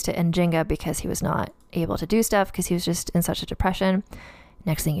his duties to Njinga because he was not able to do stuff because he was just in such a depression.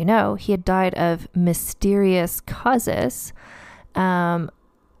 Next thing you know, he had died of mysterious causes,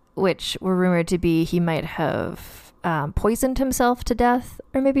 which were rumored to be he might have poisoned himself to death,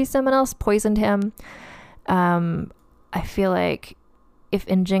 or maybe someone else poisoned him. I feel like if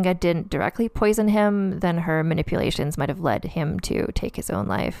Njinga didn't directly poison him, then her manipulations might have led him to take his own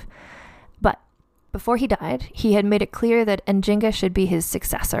life. But before he died, he had made it clear that Njinga should be his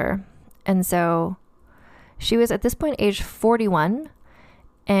successor. And so she was at this point age 41,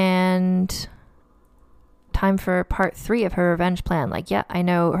 and time for part 3 of her revenge plan. Like, yeah, I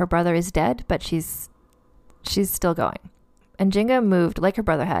know her brother is dead, but she's still going. Njinga moved, like her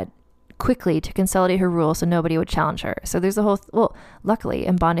brother had, quickly to consolidate her rule so nobody would challenge her. So there's a whole, luckily,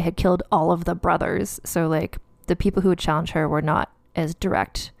 Mbande had killed all of the brothers. So like the people who would challenge her were not as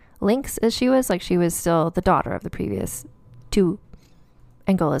direct links as she was. Like she was still the daughter of the previous 2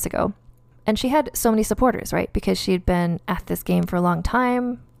 Angolas ago. And she had so many supporters, right? Because she'd been at this game for a long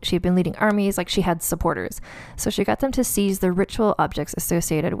time. She'd been leading armies, like she had supporters. So she got them to seize the ritual objects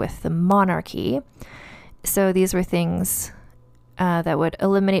associated with the monarchy. So these were things that would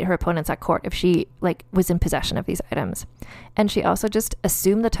eliminate her opponents at court if she like was in possession of these items. And she also just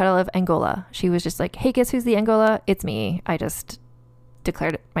assumed the title of Angola. She was just like, hey, guess who's the Angola? It's me. I just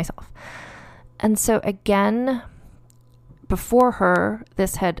declared it myself. And so again, before her,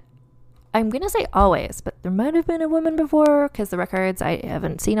 this had, I'm going to say always, but there might have been a woman before because the records, I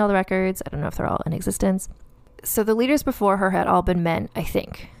haven't seen all the records. I don't know if they're all in existence. So the leaders before her had all been men, I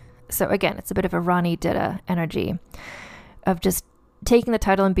think. So again, it's a bit of a Rani Didda energy of just taking the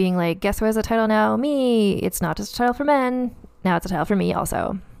title and being like, guess who has a title now? Me. It's not just a title for men. Now it's a title for me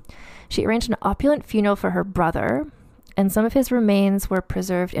also. She arranged an opulent funeral for her brother, and some of his remains were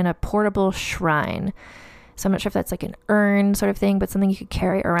preserved in a portable shrine. So I'm not sure if that's like an urn sort of thing, but something you could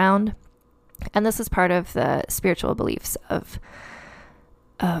carry around. And this is part of the spiritual beliefs of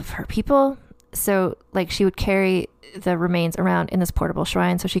her people. So like she would carry the remains around in this portable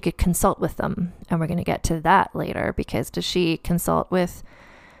shrine so she could consult with them. And we're going to get to that later, because does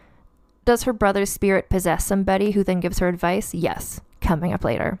her brother's spirit possess somebody who then gives her advice? Yes, coming up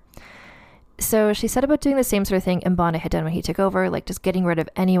later. So she set about doing the same sort of thing Mbande had done when he took over, like just getting rid of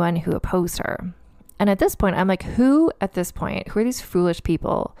anyone who opposed her. And at this point, I'm like, who are these foolish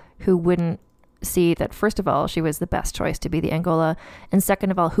people who wouldn't see that, first of all, she was the best choice to be the Angola, and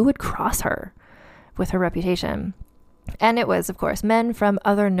second of all, who would cross her with her reputation? And it was, of course, men from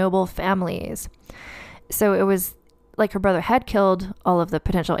other noble families. So it was like her brother had killed all of the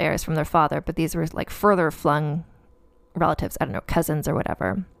potential heirs from their father, but these were like further flung relatives, I don't know, cousins or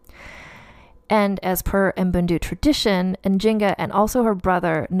whatever. And as per Mbundu tradition, Njinga and also her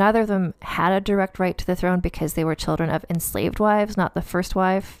brother, neither of them had a direct right to the throne because they were children of enslaved wives, not the first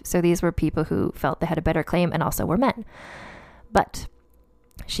wife. So these were people who felt they had a better claim and also were men. But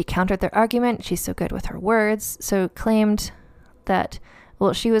she countered their argument. She's so good with her words. So claimed that,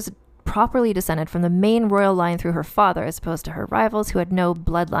 well, she was properly descended from the main royal line through her father, as opposed to her rivals who had no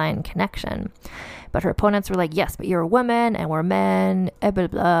bloodline connection. But her opponents were like, yes, but you're a woman and we're men, blah, blah,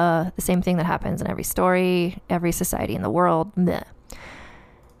 blah. The same thing that happens in every story, every society in the world. Bleh.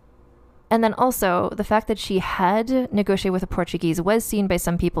 And then also, the fact that she had negotiated with the Portuguese was seen by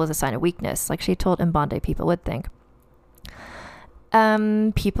some people as a sign of weakness, like she told Mbande people would think.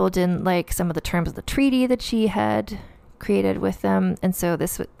 People didn't like some of the terms of the treaty that she had created with them. And so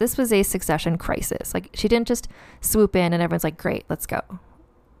this was a succession crisis. Like she didn't just swoop in and everyone's like, great, let's go.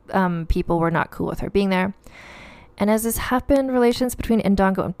 People were not cool with her being there. And as this happened, relations between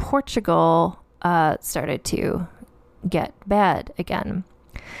Ndongo and Portugal started to get bad again.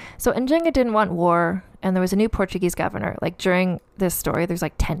 So Njinga didn't want war, and there was a new Portuguese governor. Like during this story, there's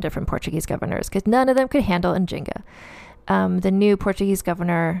like 10 different Portuguese governors because none of them could handle Njinga. The new Portuguese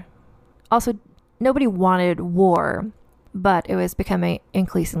governor, also nobody wanted war, but it was becoming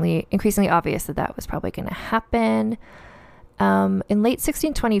increasingly obvious that was probably going to happen. In late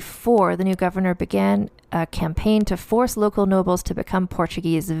 1624, the new governor began a campaign to force local nobles to become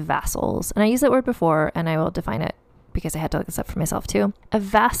Portuguese vassals. And I used that word before, and I will define it because I had to look this up for myself too. A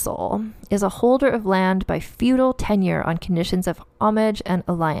vassal is a holder of land by feudal tenure on conditions of homage and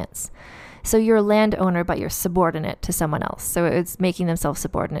alliance. So you're a landowner, but you're subordinate to someone else. So it's making themselves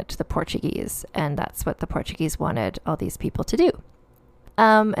subordinate to the Portuguese. And that's what the Portuguese wanted all these people to do.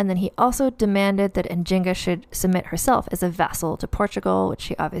 And then he also demanded that Njinga should submit herself as a vassal to Portugal, which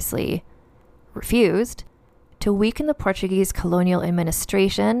she obviously refused. To weaken the Portuguese colonial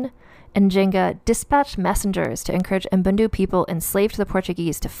administration, Njinga dispatched messengers to encourage Mbundu people enslaved to the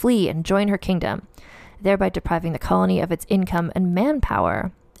Portuguese to flee and join her kingdom. thereby depriving the colony of its income and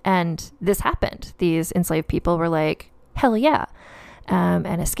manpower. And this happened. These enslaved people were like, hell yeah,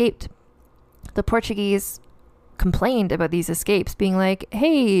 and escaped. The Portuguese complained about these escapes, being like,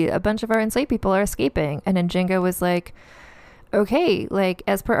 hey, a bunch of our enslaved people are escaping. And Njinga was like, okay, like,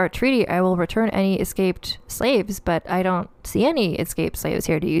 as per our treaty, I will return any escaped slaves, but I don't see any escaped slaves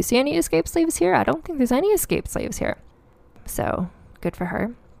here. Do you see any escaped slaves here? I don't think there's any escaped slaves here. So, good for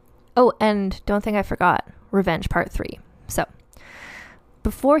her. Oh, and don't think I forgot, revenge part 3. So,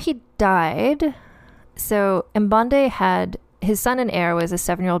 before he died, so Mbonde had, his son and heir was a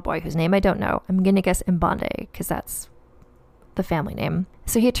 7-year-old boy whose name I don't know. I'm going to guess Mbonde, because that's the family name.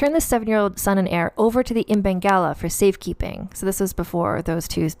 So he turned the 7-year-old son and heir over to the Imbangala for safekeeping. So this was before those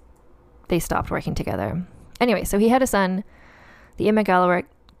two, they stopped working together. Anyway, so he had a son. The Imbangala were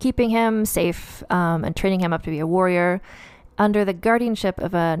keeping him safe and training him up to be a warrior under the guardianship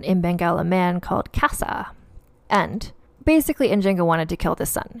of an Imbangala man called Kasa. And basically Njinga wanted to kill this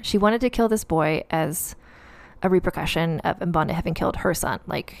son. She wanted to kill this boy as a repercussion of Mbonde having killed her son,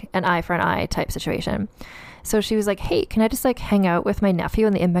 like an eye for an eye type situation. So she was like, hey, can I just like hang out with my nephew?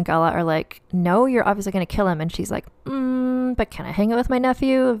 And the Imbangala are like, no, you're obviously going to kill him. And she's like, but can I hang out with my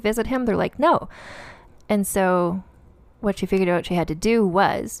nephew, visit him? They're like, no. And so what she figured out she had to do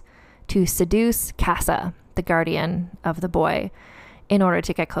was to seduce Kasa, the guardian of the boy, in order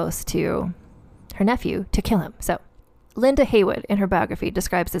to get close to her nephew to kill him. So Linda Haywood in her biography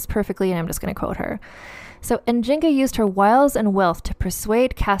describes this perfectly, and I'm just going to quote her. So Njinga used her wiles and wealth to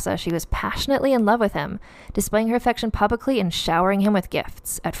persuade Kasa she was passionately in love with him, displaying her affection publicly and showering him with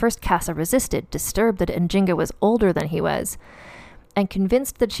gifts. At first, Kasa resisted, disturbed that Njinga was older than he was, and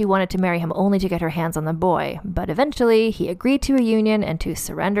convinced that she wanted to marry him only to get her hands on the boy. But eventually, he agreed to a union and to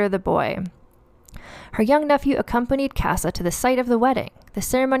surrender the boy. Her young nephew accompanied Kasa to the site of the wedding. The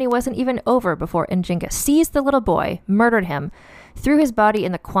ceremony wasn't even over before Njinga seized the little boy, murdered him, threw his body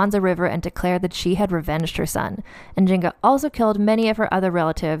in the Kwanza River, and declared that she had revenged her son. Njinga also killed many of her other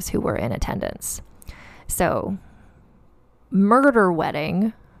relatives who were in attendance. So, murder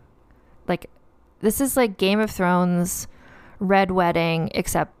wedding. Like, this is like Game of Thrones red wedding,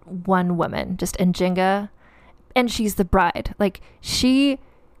 except one woman, just Njinga, and she's the bride. Like, she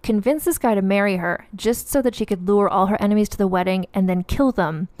convinced this guy to marry her just so that she could lure all her enemies to the wedding and then kill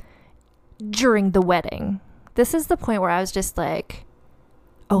them during the wedding. This is the point where I was just like,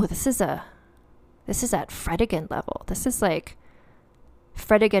 oh, this is at Fredigan level. This is like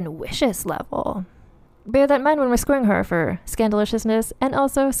Fredigan wishes level. Bear that in mind when we're scoring her for scandaliciousness and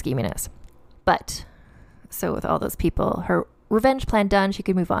also scheminess. But, so with all those people, her revenge plan done, she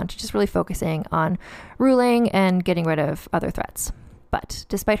could move on to just really focusing on ruling and getting rid of other threats. But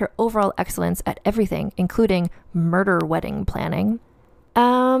despite her overall excellence at everything, including murder wedding planning,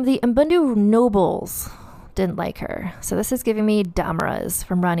 the Mbundu nobles didn't like her. So this is giving me Damaras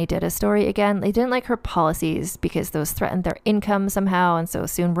from Rani Dida's story again. They didn't like her policies because those threatened their income somehow, and so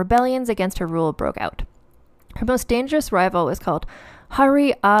soon rebellions against her rule broke out. Her most dangerous rival was called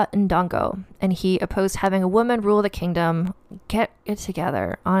Hari A. Ndongo, and he opposed having a woman rule the kingdom. Get it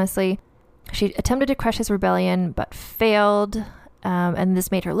together, honestly. She attempted to crush his rebellion, but failed. And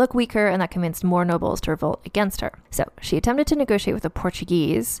this made her look weaker, and that convinced more nobles to revolt against her. So she attempted to negotiate with the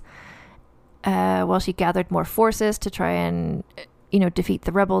Portuguese while she gathered more forces to try and, defeat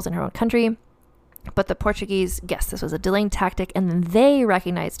the rebels in her own country. But the Portuguese guessed this was a delaying tactic, and then they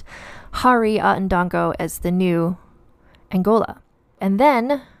recognized Hari A. Ndongo as the new Angola. And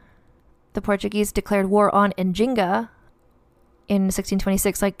then the Portuguese declared war on Njinga in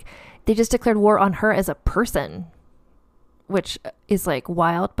 1626. Like, they just declared war on her as a person, which is like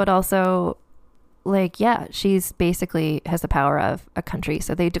wild, but also like, yeah, she's basically has the power of a country.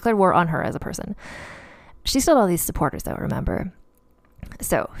 So they declared war on her as a person. She still had all these supporters though, remember?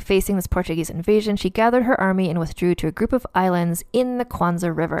 So facing this Portuguese invasion, she gathered her army and withdrew to a group of islands in the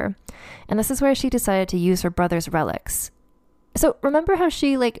Kwanza River. And this is where she decided to use her brother's relics. So remember how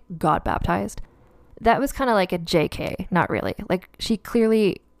she like got baptized? That was kind of like a JK, not really. Like, she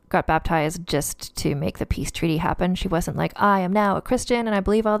clearly got baptized just to make the peace treaty happen. She wasn't like, I am now a Christian and I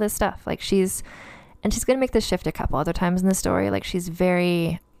believe all this stuff. Like, she's going to make this shift a couple other times in the story. Like, she's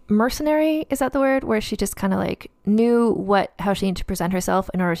very mercenary, is that the word? Where she just kind of like knew how she needed to present herself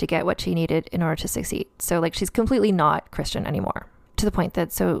in order to get what she needed in order to succeed. So like, she's completely not Christian anymore, to the point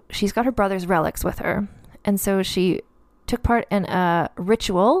that, so she's got her brother's relics with her. And so she took part in a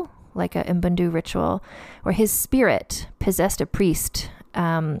ritual, like a Mbundu ritual, where his spirit possessed a priest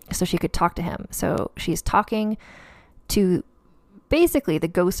so she could talk to him. So she's talking to basically the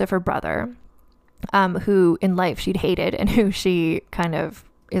ghost of her brother, who in life she'd hated and who she kind of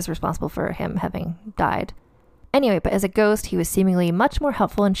is responsible for him having died. Anyway, but as a ghost, he was seemingly much more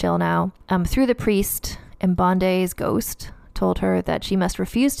helpful and chill now. Through the priest, Mbonde's ghost told her that she must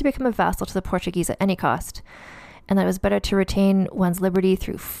refuse to become a vassal to the Portuguese at any cost, and that it was better to retain one's liberty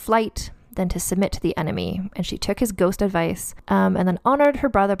through flight than to submit to the enemy. And she took his ghost advice, and then honored her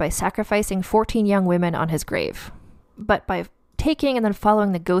brother by sacrificing 14 young women on his grave. But by taking and then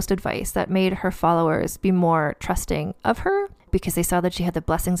following the ghost advice, that made her followers be more trusting of her, because they saw that she had the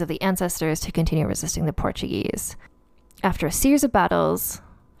blessings of the ancestors to continue resisting the Portuguese. After a series of battles,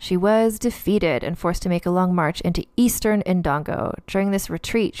 she was defeated and forced to make a long march into eastern Ndongo. During this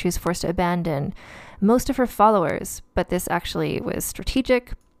retreat, she was forced to abandon most of her followers, but this actually was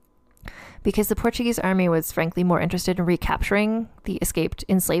strategic because the Portuguese army was frankly more interested in recapturing the escaped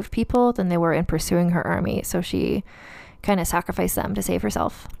enslaved people than they were in pursuing her army. So she kind of sacrificed them to save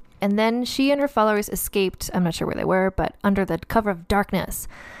herself. And then she and her followers escaped, I'm not sure where they were, but under the cover of darkness.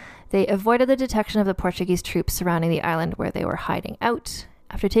 They avoided the detection of the Portuguese troops surrounding the island where they were hiding out.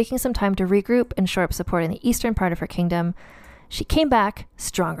 After taking some time to regroup and shore up support in the eastern part of her kingdom, she came back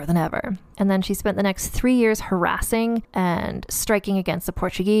stronger than ever. And then she spent the next 3 years harassing and striking against the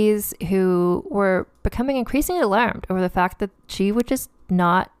Portuguese, who were becoming increasingly alarmed over the fact that she would just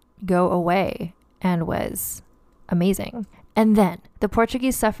not go away and was amazing. And then the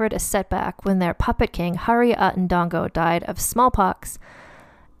Portuguese suffered a setback when their puppet king, Hari a Ndongo, died of smallpox,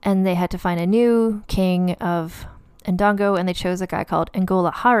 and they had to find a new king of Ndongo, and they chose a guy called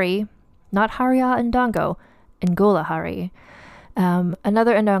Ngola Hari, not Hari a Ndongo, Ngola Hari.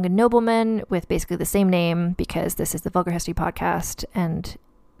 Another Ndongo nobleman with basically the same name, because this is the Vulgar History podcast and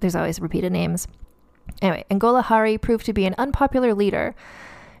there's always repeated names. Anyway, Ngola Hari proved to be an unpopular leader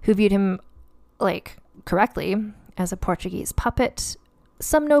who viewed him, correctly, as a Portuguese puppet.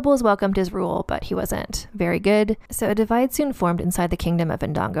 Some nobles welcomed his rule, but he wasn't very good. So a divide soon formed inside the kingdom of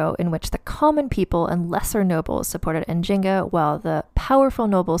Ndongo, in which the common people and lesser nobles supported Njinga, while the powerful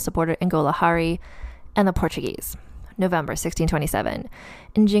nobles supported Ngola Hari and the Portuguese. November 1627.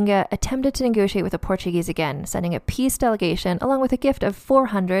 Njinga attempted to negotiate with the Portuguese again, sending a peace delegation along with a gift of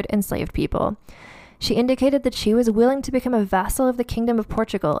 400 enslaved people. She indicated that she was willing to become a vassal of the Kingdom of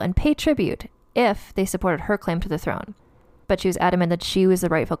Portugal and pay tribute if they supported her claim to the throne. But she was adamant that she was the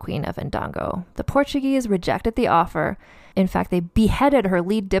rightful queen of Ndongo. The Portuguese rejected the offer. In fact, they beheaded her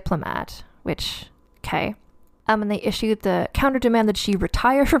lead diplomat, and they issued the counter-demand that she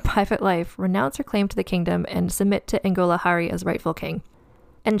retire from private life, renounce her claim to the kingdom, and submit to Ngola Hari as rightful king.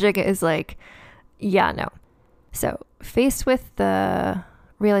 And Njinga is like, yeah, no. So, faced with the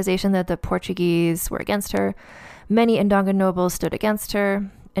realization that the Portuguese were against her, many Ndongo nobles stood against her.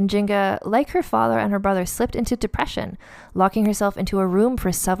 Njinga, like her father and her brother, slipped into depression, locking herself into a room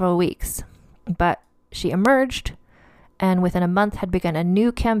for several weeks. But she emerged, and within a month had begun a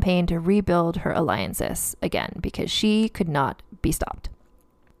new campaign to rebuild her alliances again, because she could not be stopped.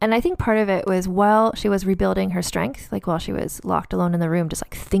 And I think part of it was while she was rebuilding her strength, while she was locked alone in the room, just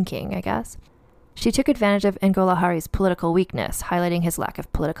thinking, I guess, she took advantage of Ngola Hari's political weakness, highlighting his lack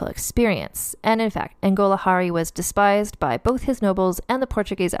of political experience. And in fact, Ngola Hari was despised by both his nobles and the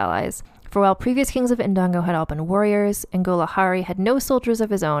Portuguese allies. For while previous kings of Ndongo had all been warriors, Ngola Hari had no soldiers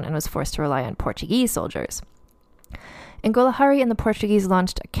of his own and was forced to rely on Portuguese soldiers. Ngola Hari and the Portuguese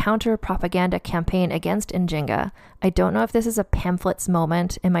launched a counter-propaganda campaign against Njinga. I don't know if this is a pamphlets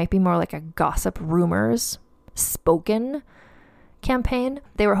moment. It might be more like a gossip rumors spoken campaign.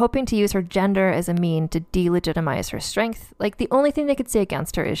 They were hoping to use her gender as a mean to delegitimize her strength. The only thing they could say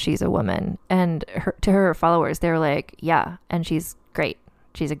against her is she's a woman. And to her followers, they were like, yeah, and she's great.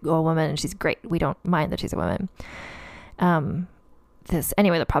 She's a woman and she's great. We don't mind that she's a woman.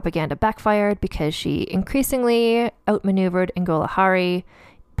 The propaganda backfired because she increasingly outmaneuvered Ngola Hari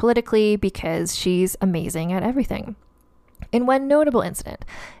politically because she's amazing at everything. In one notable incident,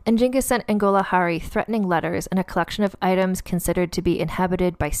 Njinga sent Ngola Hari threatening letters and a collection of items considered to be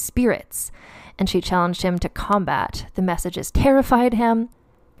inhabited by spirits, and she challenged him to combat. The messages terrified him,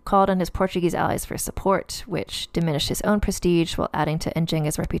 called on his Portuguese allies for support, which diminished his own prestige while adding to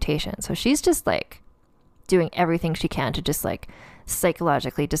Njinga's reputation. So she's just doing everything she can to just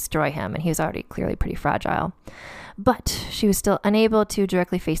psychologically destroy him, and he was already clearly pretty fragile. But she was still unable to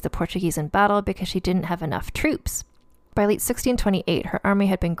directly face the Portuguese in battle because she didn't have enough troops. By late 1628, her army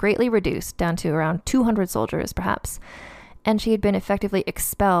had been greatly reduced, down to around 200 soldiers, perhaps, and she had been effectively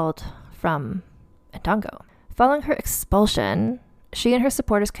expelled from Ndongo. Following her expulsion, she and her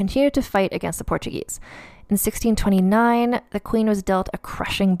supporters continued to fight against the Portuguese. In 1629, the queen was dealt a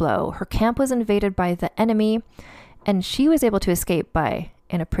crushing blow. Her camp was invaded by the enemy, and she was able to escape by,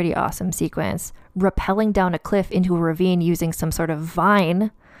 in a pretty awesome sequence, rappelling down a cliff into a ravine using some sort of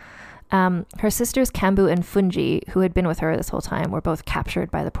vine Her sisters Kambu and Fungi, who had been with her this whole time, were both captured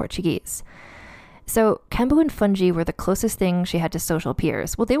by the Portuguese. So Kambu and Fungi were the closest thing she had to social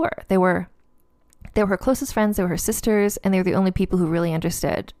peers. Well, they were her closest friends, they were her sisters, and they were the only people who really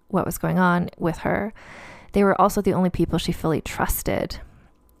understood what was going on with her. They were also the only people she fully trusted.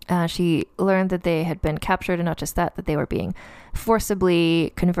 She learned that they had been captured, and not just that they were being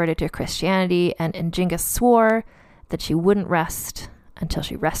forcibly converted to Christianity, and Njinga swore that she wouldn't rest until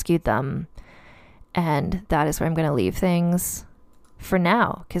she rescued them. And that is where I'm going to leave things for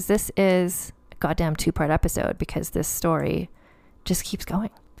now, because this is a goddamn 2-part episode, because this story just keeps going.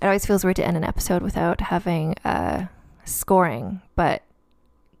 It always feels weird to end an episode without having scoring, but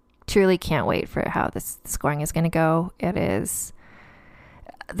truly can't wait for how this scoring is going to go.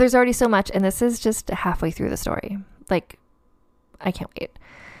 There's already so much, and this is just halfway through the story. Like, I can't wait.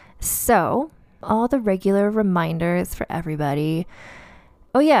 So, all the regular reminders for everybody.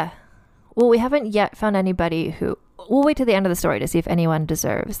 Oh yeah, well, we haven't yet found anybody who... We'll wait to the end of the story to see if anyone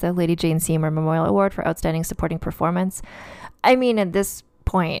deserves the Lady Jane Seymour Memorial Award for Outstanding Supporting Performance. I mean, at this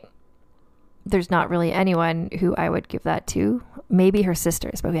point, there's not really anyone who I would give that to. Maybe her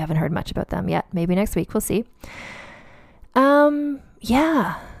sisters, but we haven't heard much about them yet. Maybe next week, we'll see.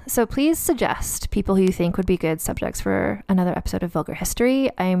 Yeah. So please suggest people who you think would be good subjects for another episode of Vulgar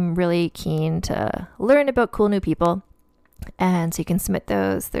History. I'm really keen to learn about cool new people. And so you can submit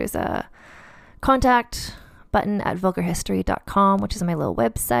those. There's a contact button at vulgarhistory.com, which is my little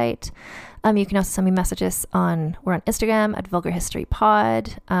website. You can also send me messages we're on Instagram at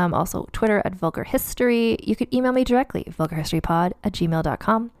vulgarhistorypod, also Twitter at vulgarhistory. You could email me directly,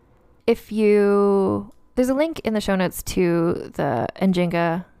 vulgarhistorypod@gmail.com. There's a link in the show notes to the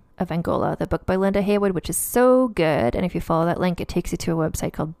Njinga of Angola, the book by Linda Haywood, which is so good. And if you follow that link, it takes you to a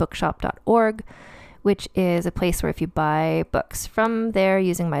website called bookshop.org, which is a place where if you buy books from there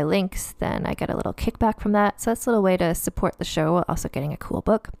using my links, then I get a little kickback from that. So that's a little way to support the show while also getting a cool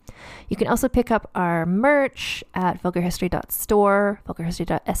book. You can also pick up our merch at vulgarhistory.store,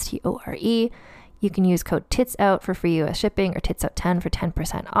 vulgarhistory.store. You can use code TITSOUT for free US shipping, or TITSOUT10 for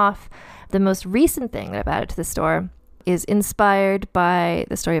 10% off. The most recent thing that I've added to the store is inspired by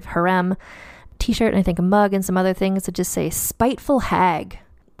the story of Harem, t-shirt, and I think a mug and some other things that just say spiteful hag,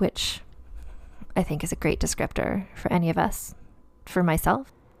 which I think is a great descriptor for any of us, for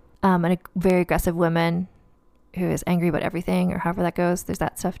myself, and a very aggressive woman who is angry about everything, or however that goes. There's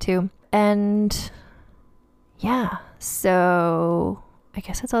that stuff too. And yeah, so I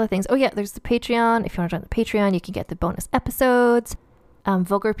guess that's all the things. Oh yeah, there's the Patreon. If you want to join the Patreon, you can get the bonus episodes,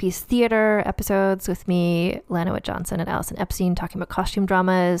 Vulgar Piece Theater episodes with me, Lana Witt Johnson, and Allison Epstein talking about costume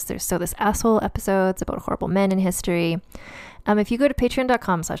dramas. There's So This Asshole episodes about horrible men in history. If you go to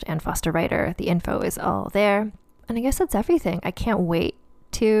patreon.com/AnnFosterWriter, the info is all there. And I guess that's everything. I can't wait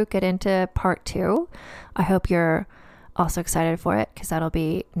to get into part 2. I hope you're also excited for it, because that'll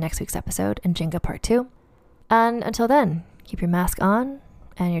be next week's episode, Njinga part 2. And until then, keep your mask on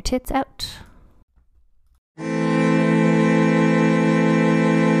and your tits out.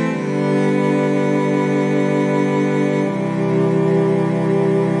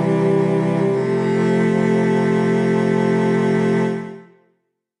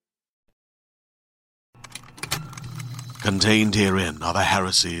 Contained herein are the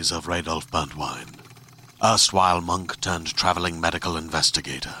heresies of Radolf Burntwine, erstwhile monk turned traveling medical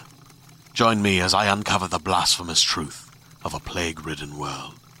investigator. Join me as I uncover the blasphemous truth of a plague-ridden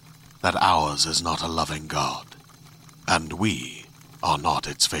world, that ours is not a loving God, and we are not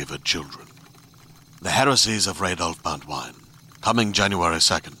its favored children. The heresies of Radolf Burntwine, coming January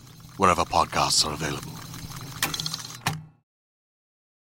 2nd, wherever podcasts are available.